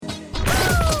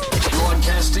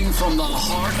From the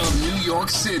heart of New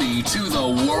York City to the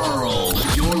world,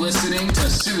 you're listening to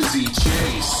Susie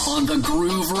Chase on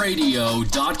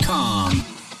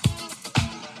thegrooveradio.com.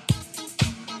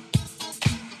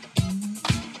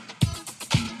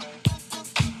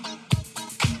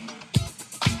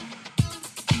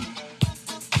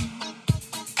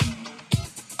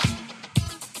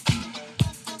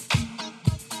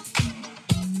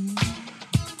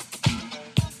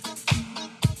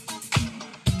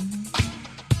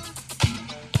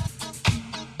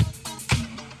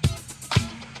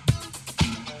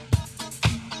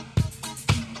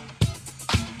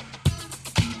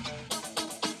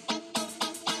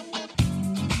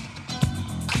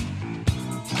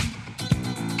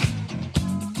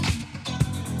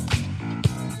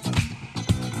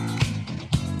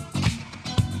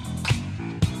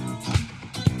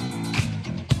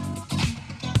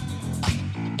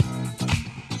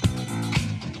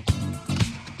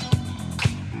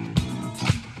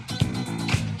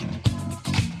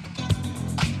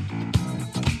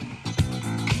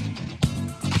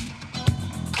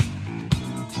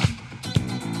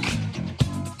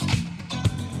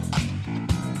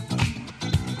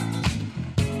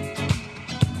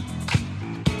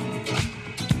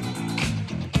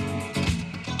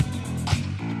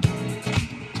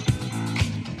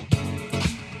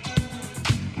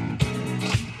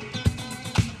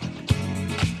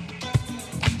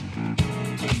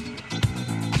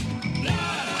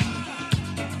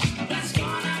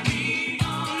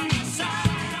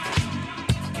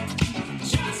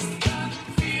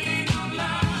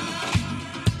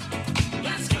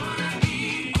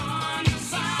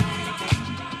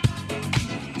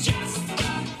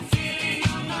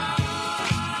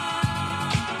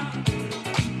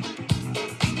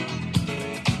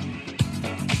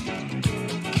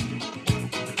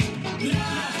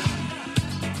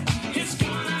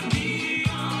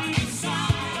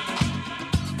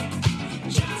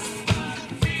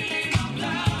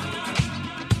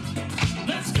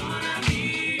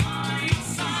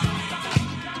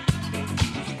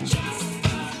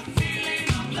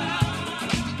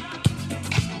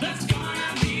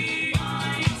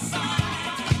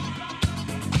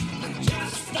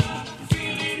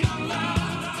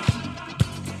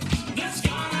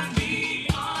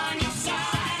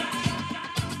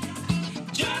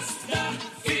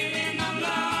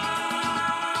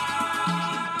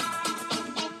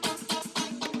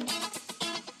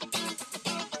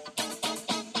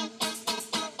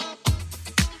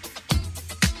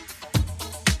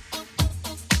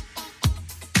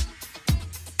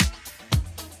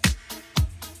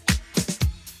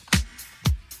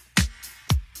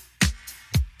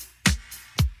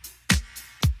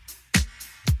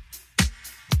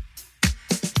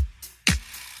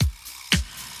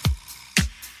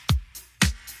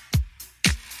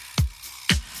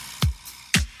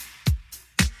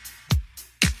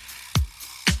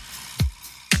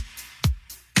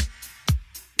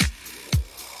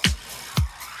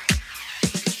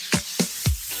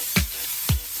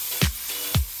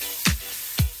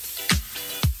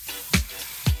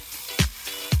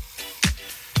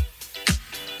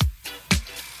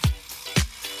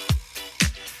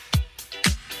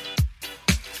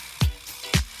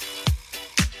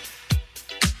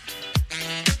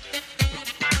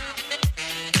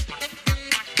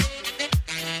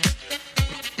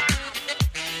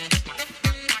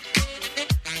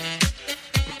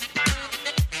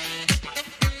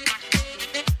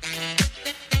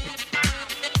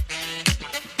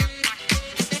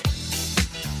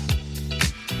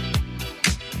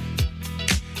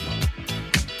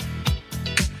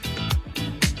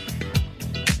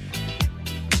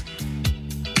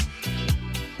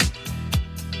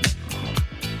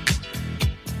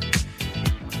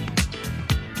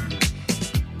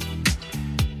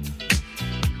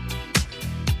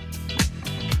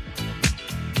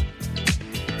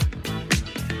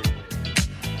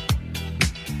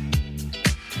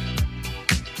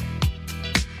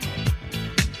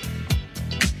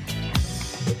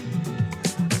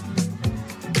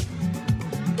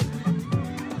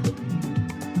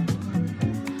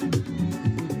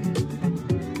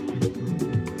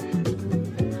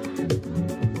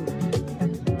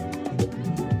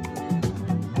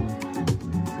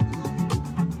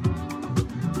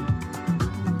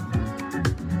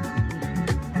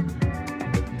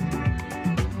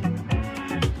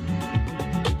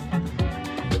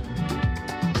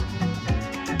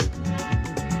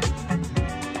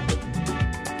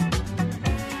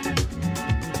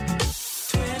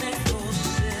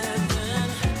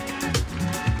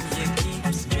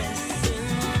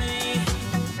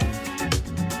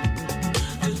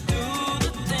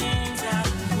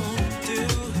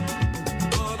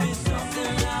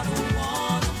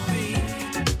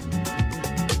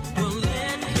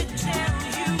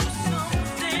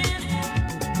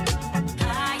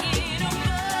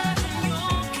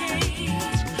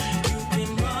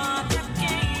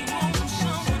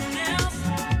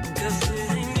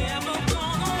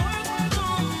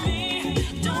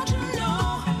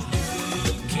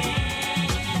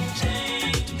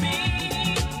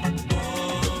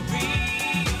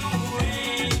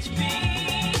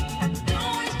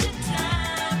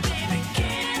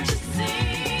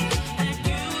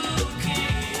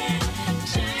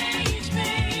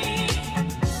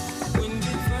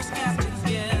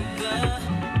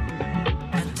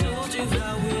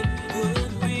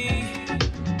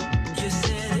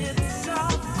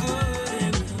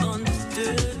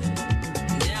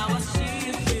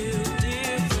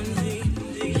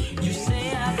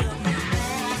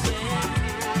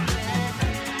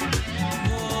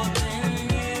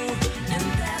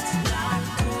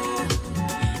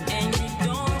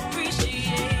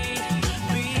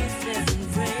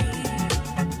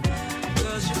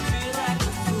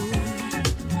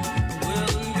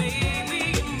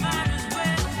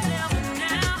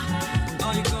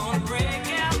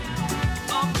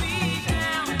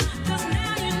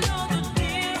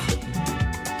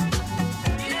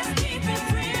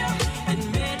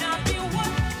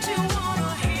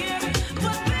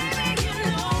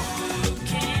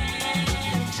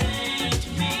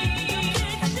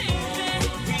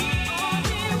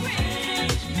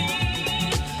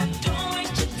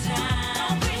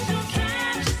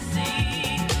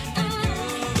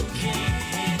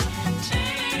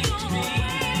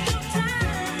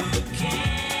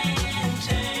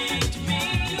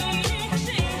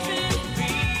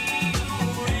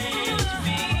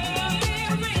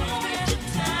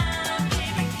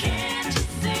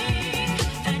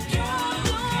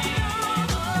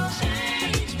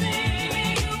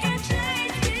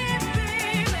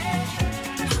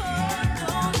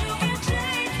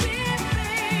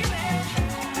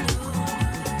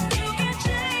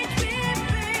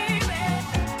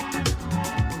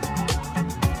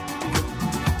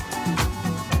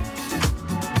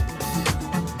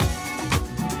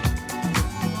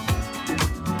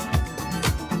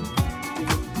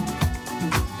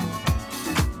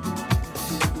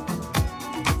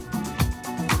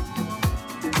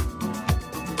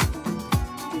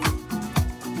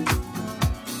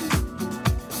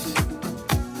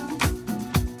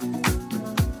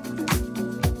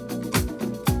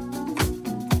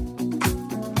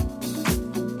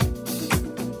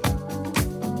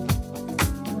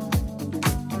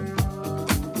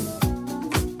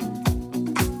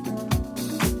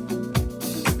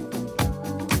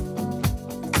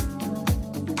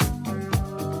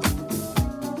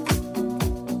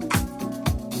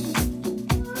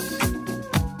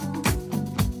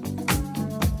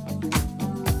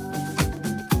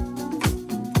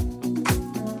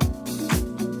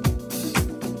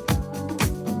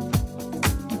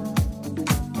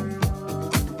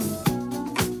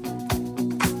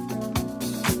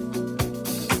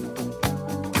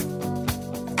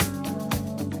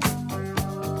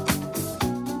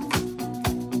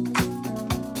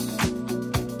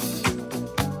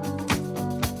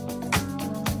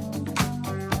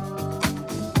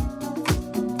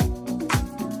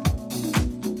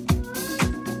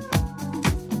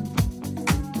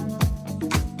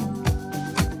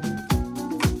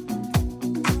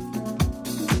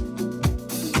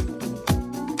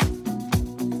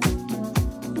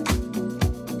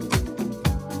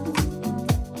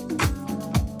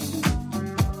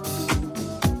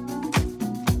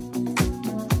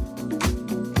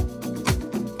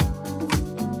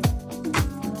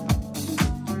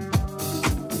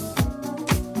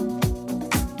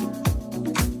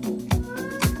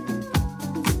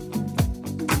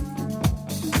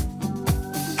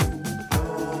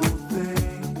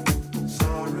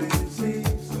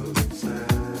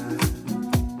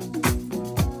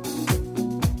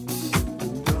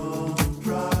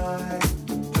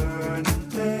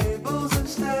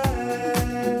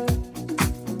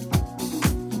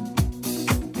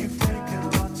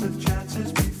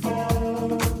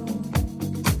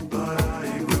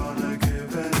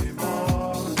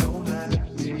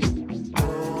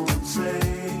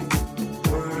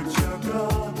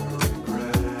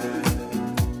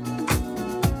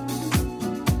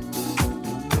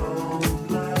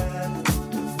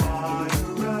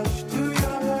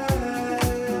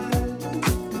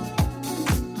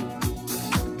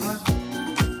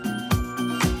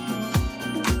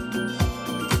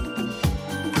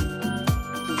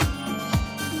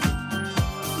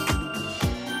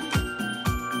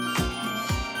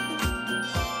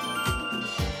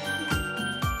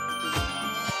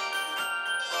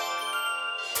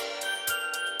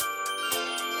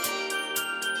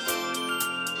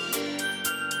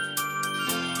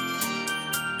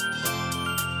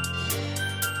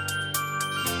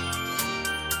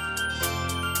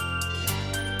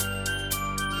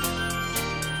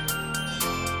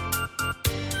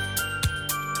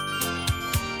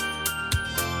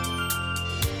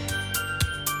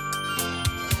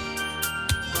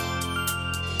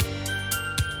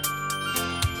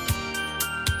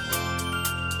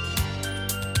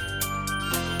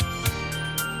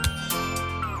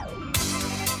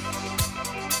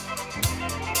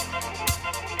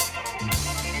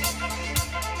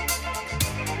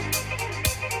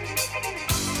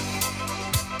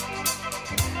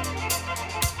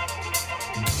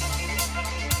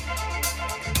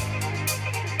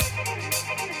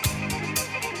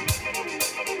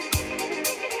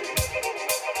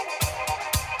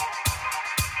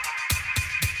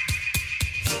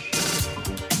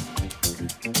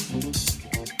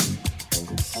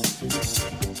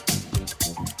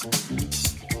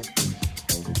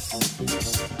 Hello,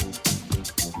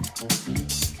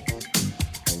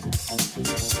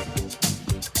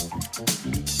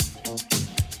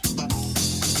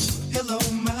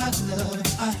 my love,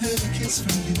 I heard a kiss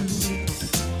from you.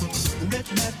 The red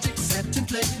magic satin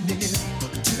playing near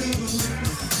too.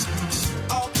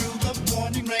 All through the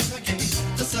morning rain again,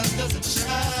 the sun doesn't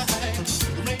shine.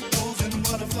 The rainbows and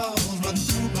waterfalls run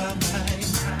through my mind.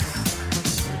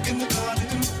 In the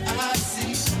garden, I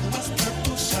see the west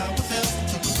purple shower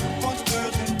velvety. Orange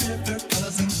birds and river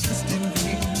cousins kissed in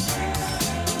green.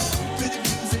 Pretty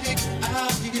music I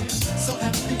hear, so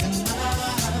happy and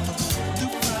loud.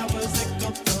 Blue flowers echo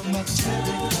from a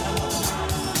cherry cloud.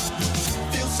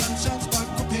 Feel sunshine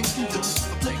sparkle pink and blue.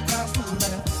 A playground's full of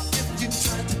laugh. If you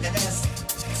try to ask,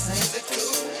 say, is it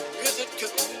cool? Is it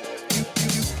cool?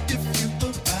 If you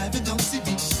arrive and don't see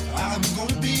me, I'm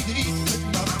gonna be with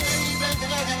my baby.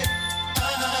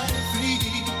 I'm free.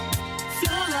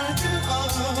 Fly like an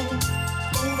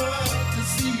over the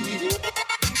sea.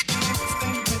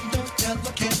 Stone window,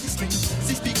 yellow candy screen.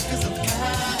 See speakers of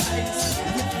kites.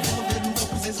 With velvet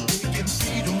roses, big and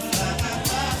freedom fly.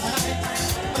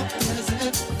 A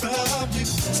present from you.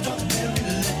 Strawberry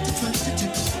letter 22.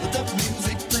 The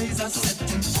music plays are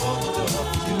setting for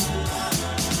you.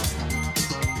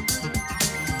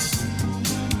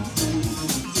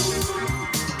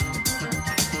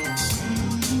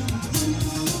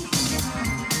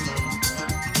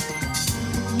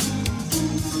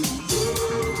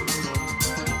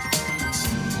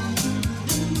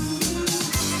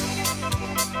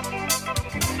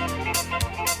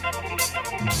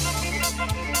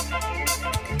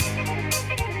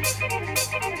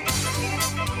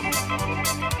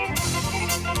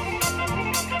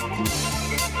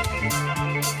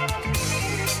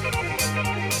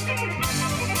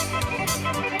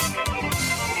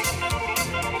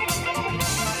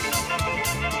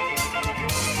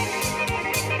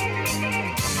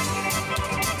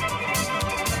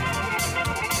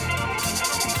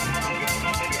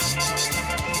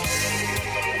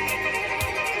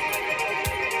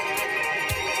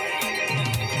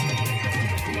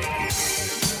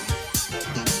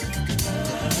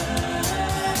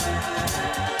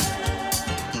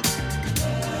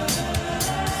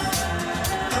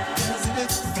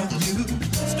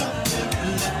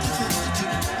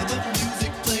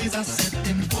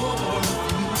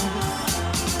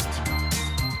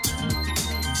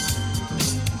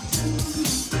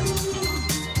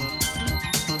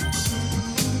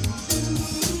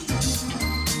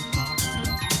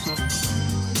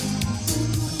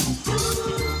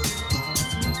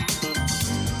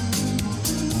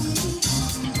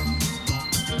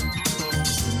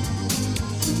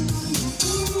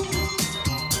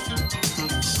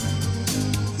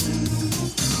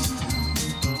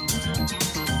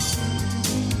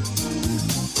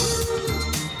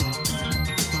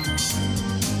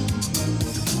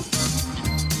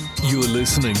 You're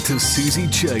listening to Susie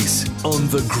Chase on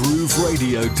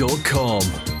thegrooveradio.com.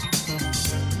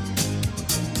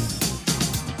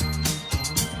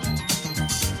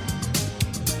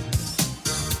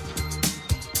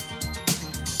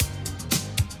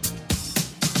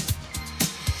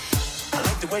 I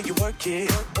like the way you work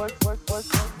it.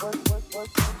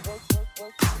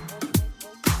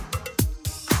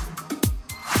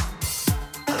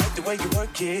 I like the way you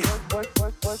work it.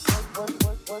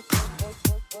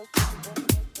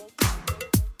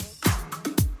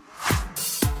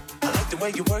 The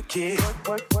way you work it.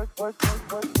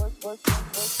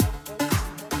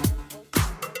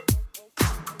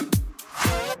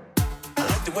 I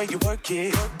like the way you work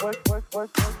it.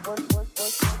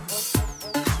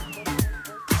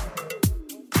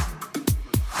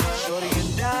 Shorty, get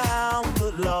down,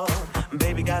 good lord.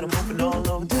 Baby got 'em moving all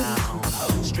over town.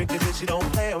 Strictly bitch, you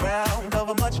don't play around.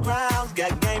 Cover much ground,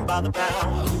 got game by the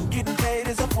pound. Getting paid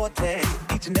is a forte,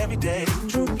 each and every day.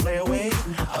 True play away,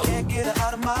 I can't get her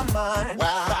out of my mind.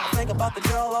 Wow. I think about the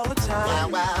girl all the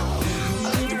time. Wow. I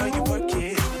like the way you work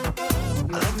it.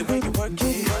 I like the way you work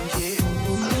it. I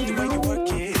like the way you work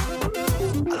it.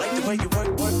 I like the way you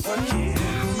work it.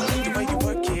 I like the way you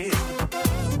work it.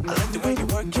 I like the way you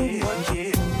work it.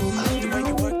 I like the way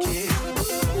you work it.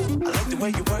 I like the way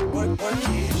you work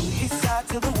it. East side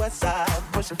to the west side,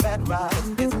 pushing fat rides,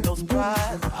 it's no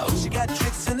surprise. Oh, she got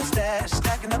tricks in the stash,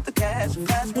 stacking up the cash,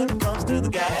 fast when it comes to the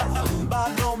gas.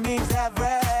 By no means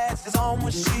average, it's on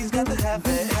when she's got to have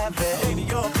it. Baby,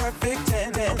 you're a perfect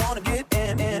 10, I wanna get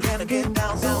in, and I get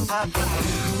down, sound hot. I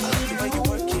like the way you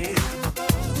work it.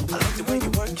 I like the way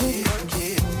you work it. I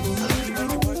like the way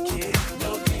you work it. No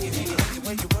diggity. I like the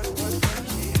way you work it.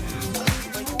 I like the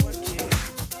way you work it.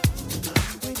 I like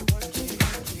the way you work it.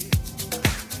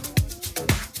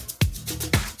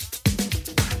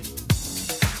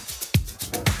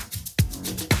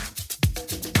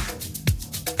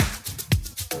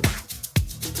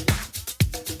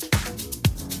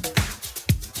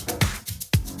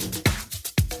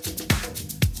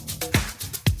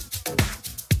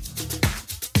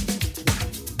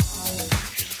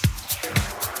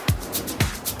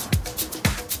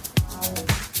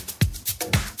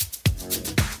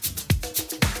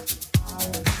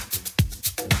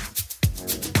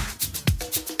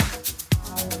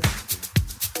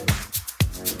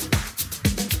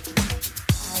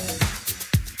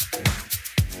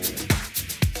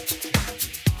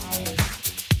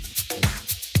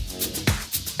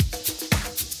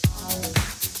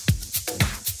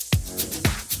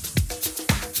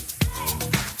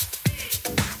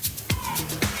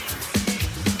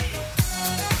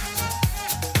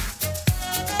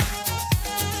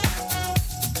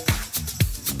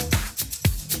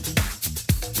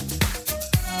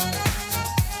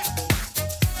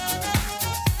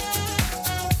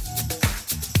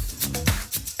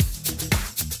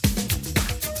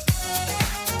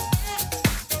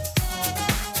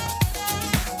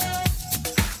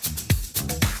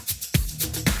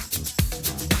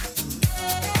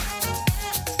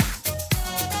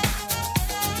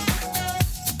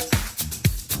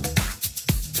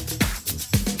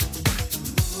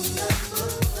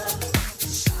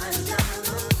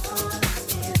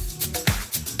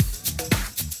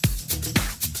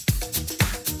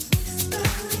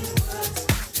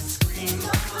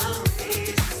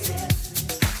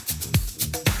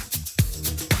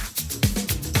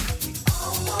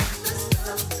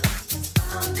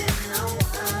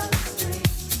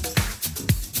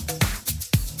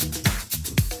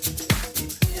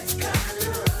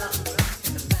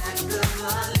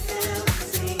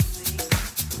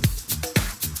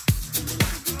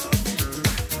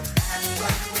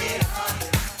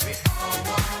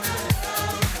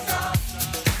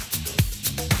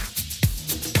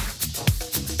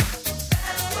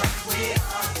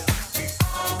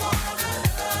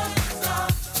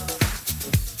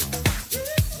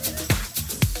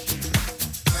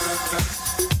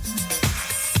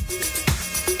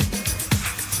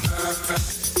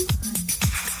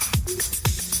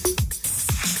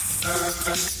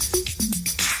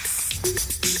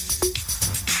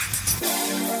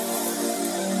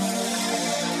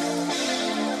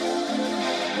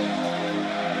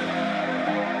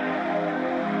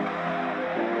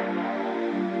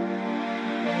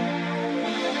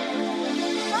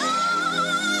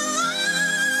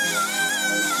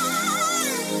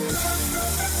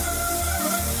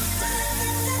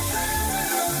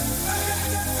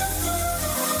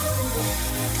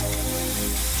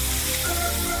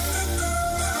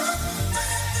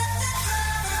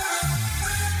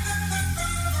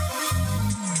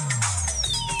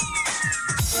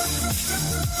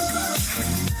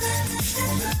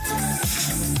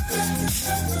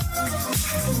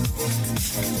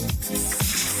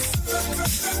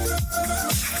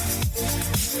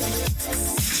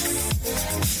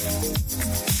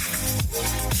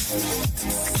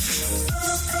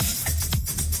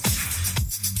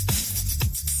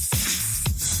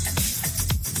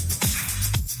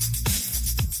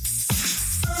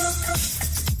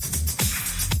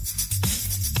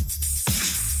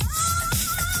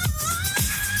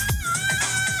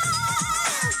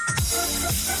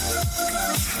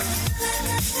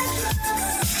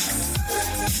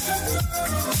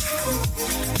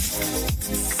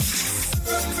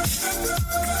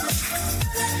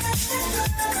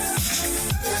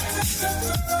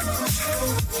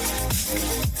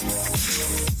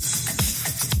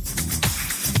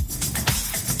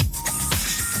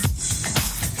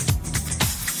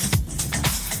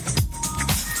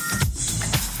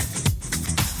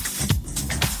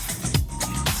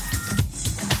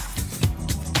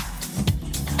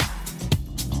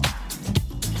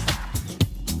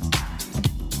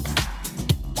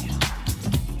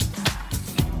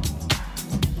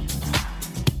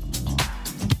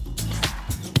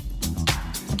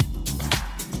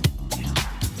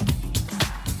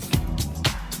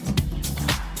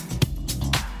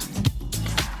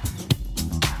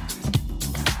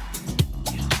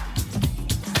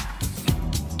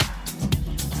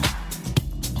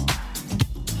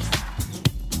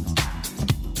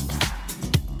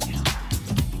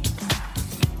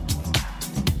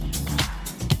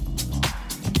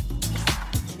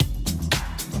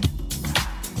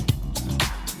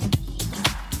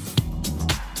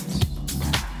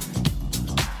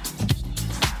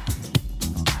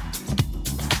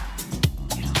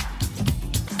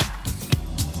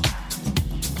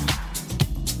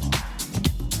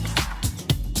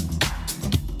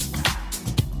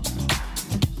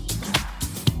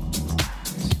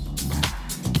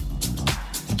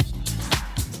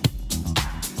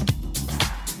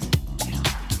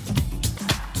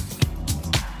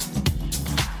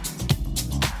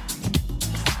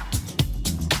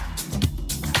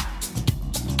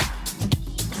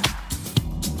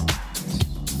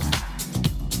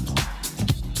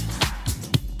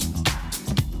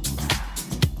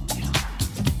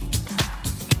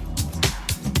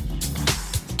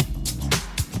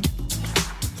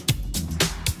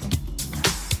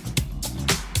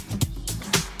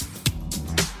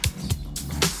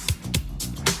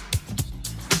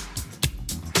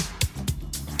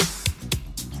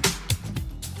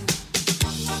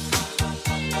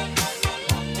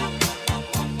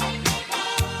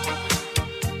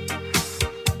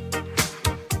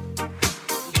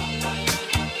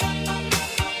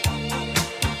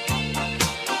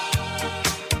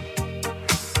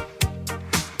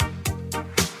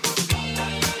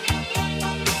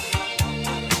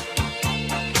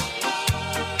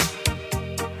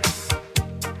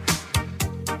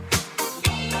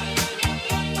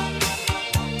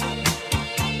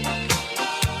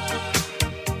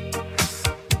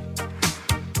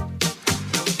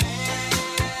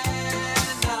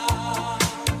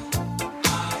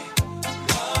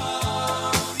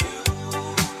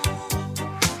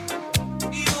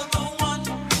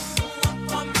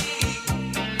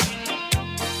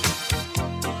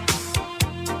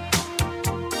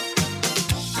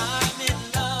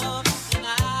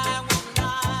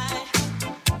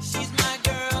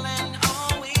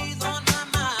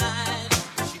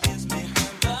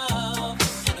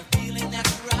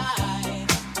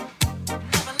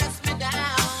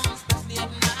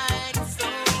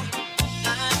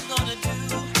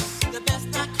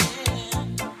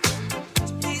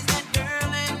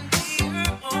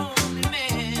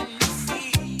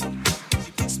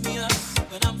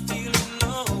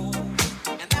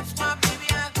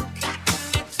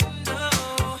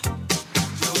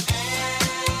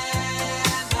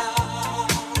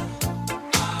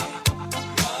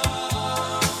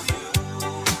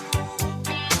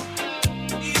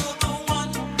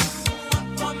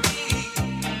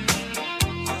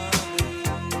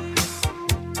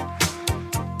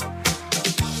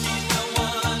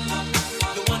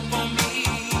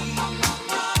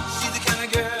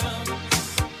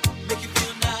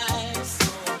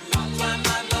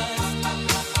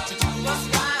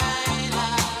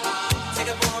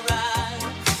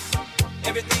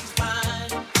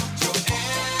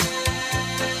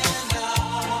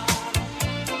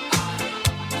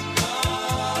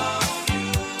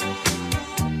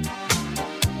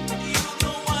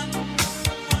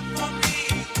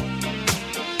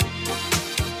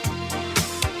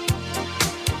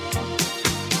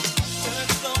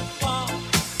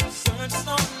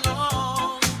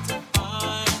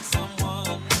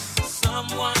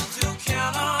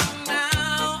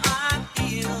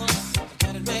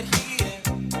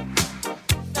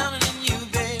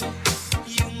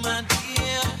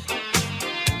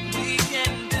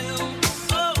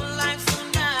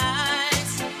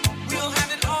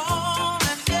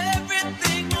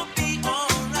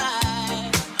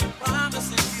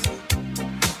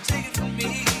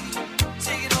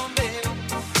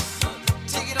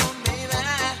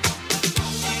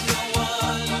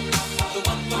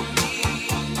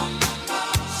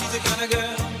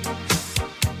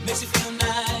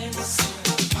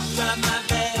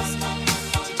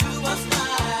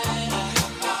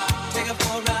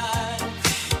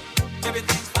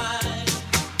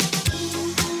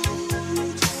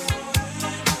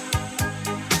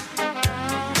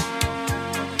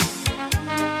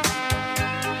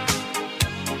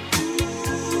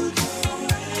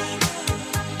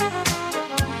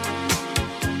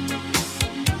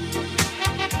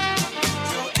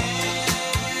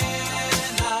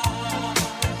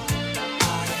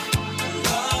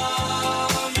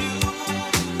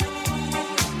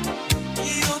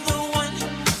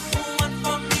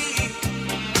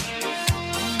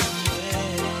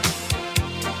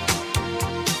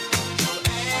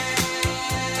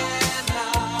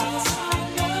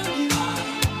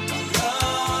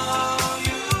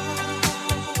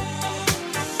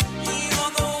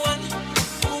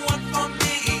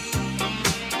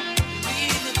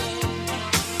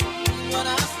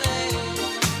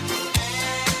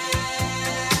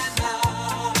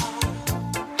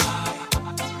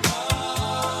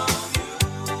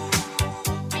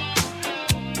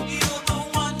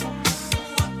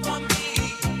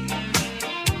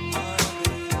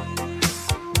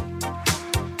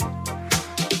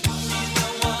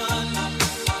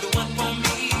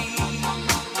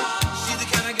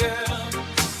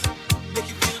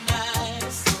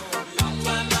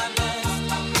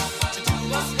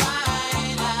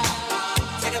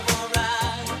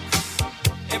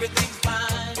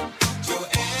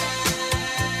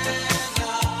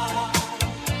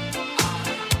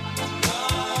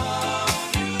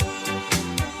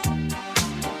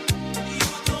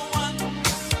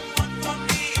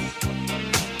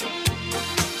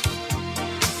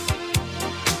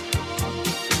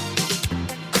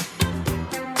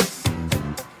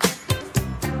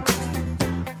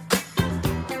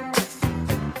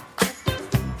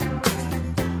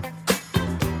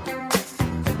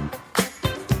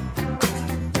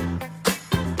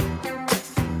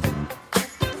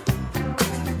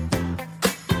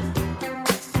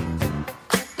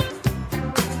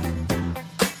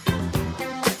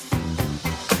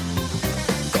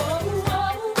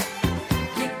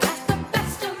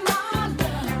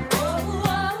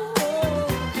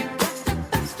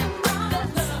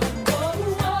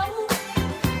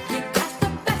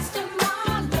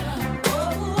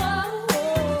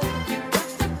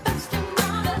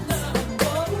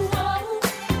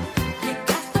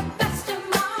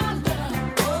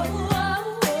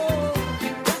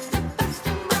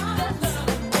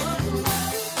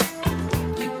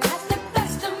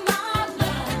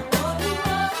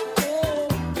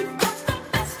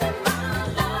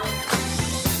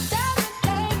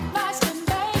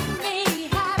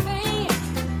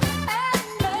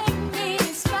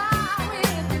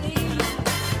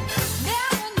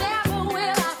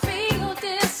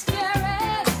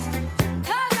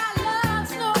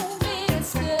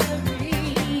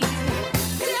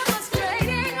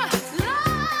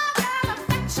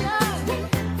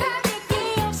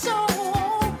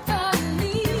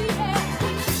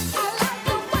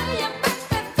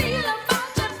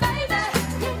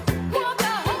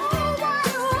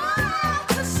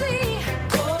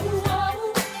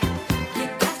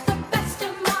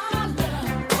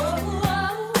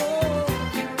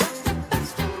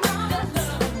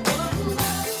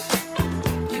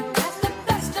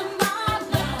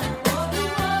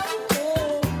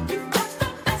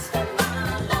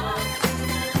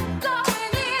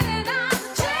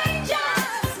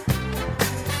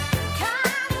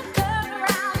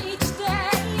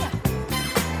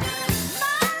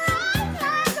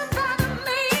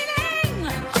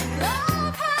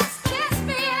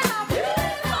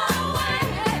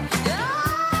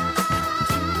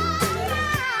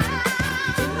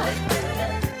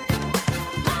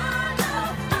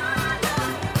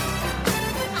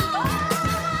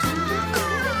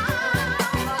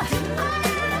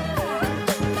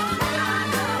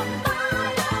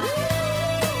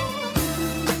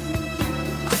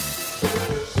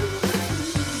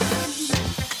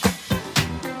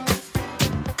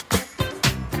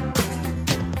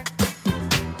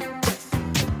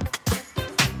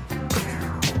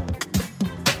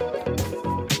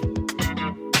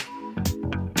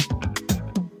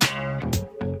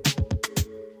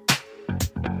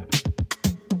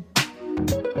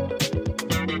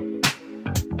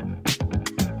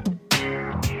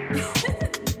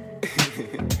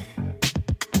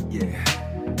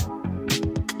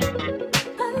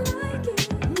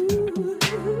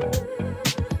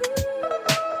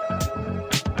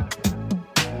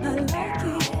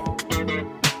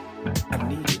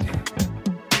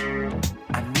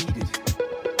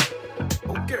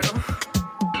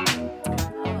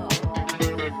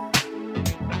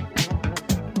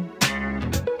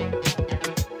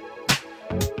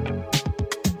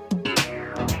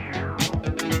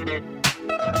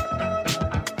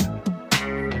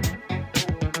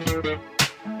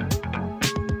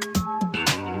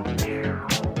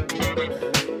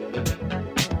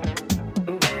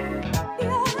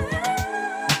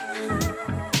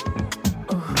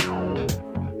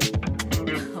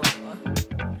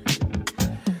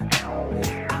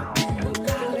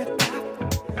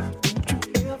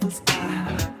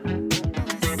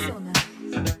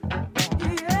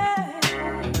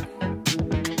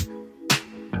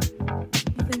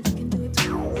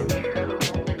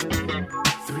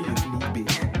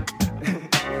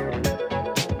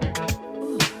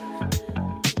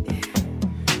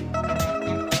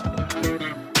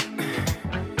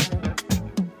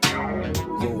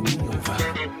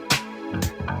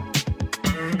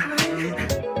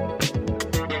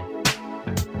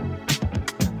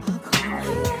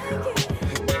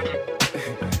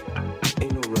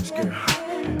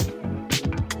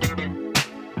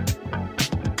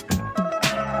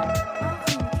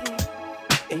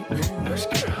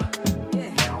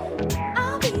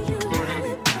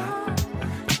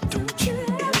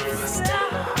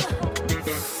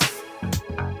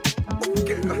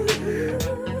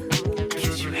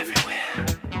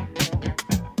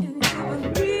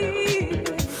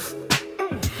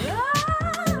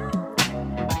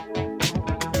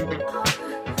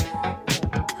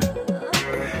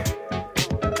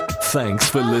 Thanks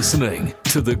for listening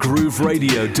to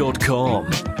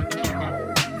thegrooveradio.com.